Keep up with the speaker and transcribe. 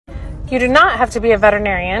You do not have to be a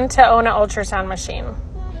veterinarian to own an ultrasound machine.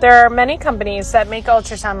 There are many companies that make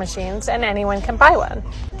ultrasound machines and anyone can buy one.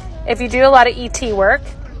 If you do a lot of ET work,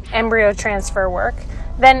 embryo transfer work,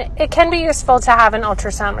 then it can be useful to have an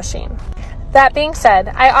ultrasound machine. That being said,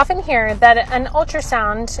 I often hear that an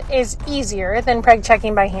ultrasound is easier than preg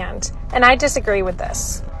checking by hand, and I disagree with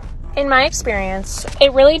this. In my experience,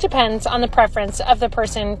 it really depends on the preference of the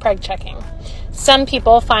person preg checking. Some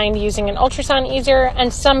people find using an ultrasound easier,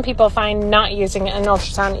 and some people find not using an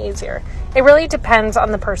ultrasound easier. It really depends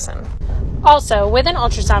on the person. Also, with an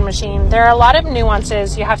ultrasound machine, there are a lot of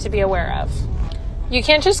nuances you have to be aware of. You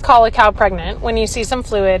can't just call a cow pregnant when you see some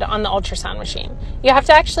fluid on the ultrasound machine. You have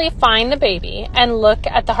to actually find the baby and look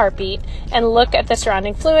at the heartbeat and look at the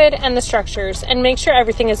surrounding fluid and the structures and make sure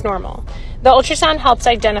everything is normal. The ultrasound helps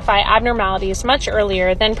identify abnormalities much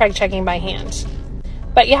earlier than preg checking by hand.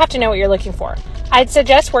 But you have to know what you're looking for. I'd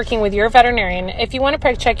suggest working with your veterinarian if you want to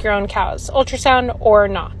preg check your own cows, ultrasound or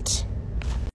not.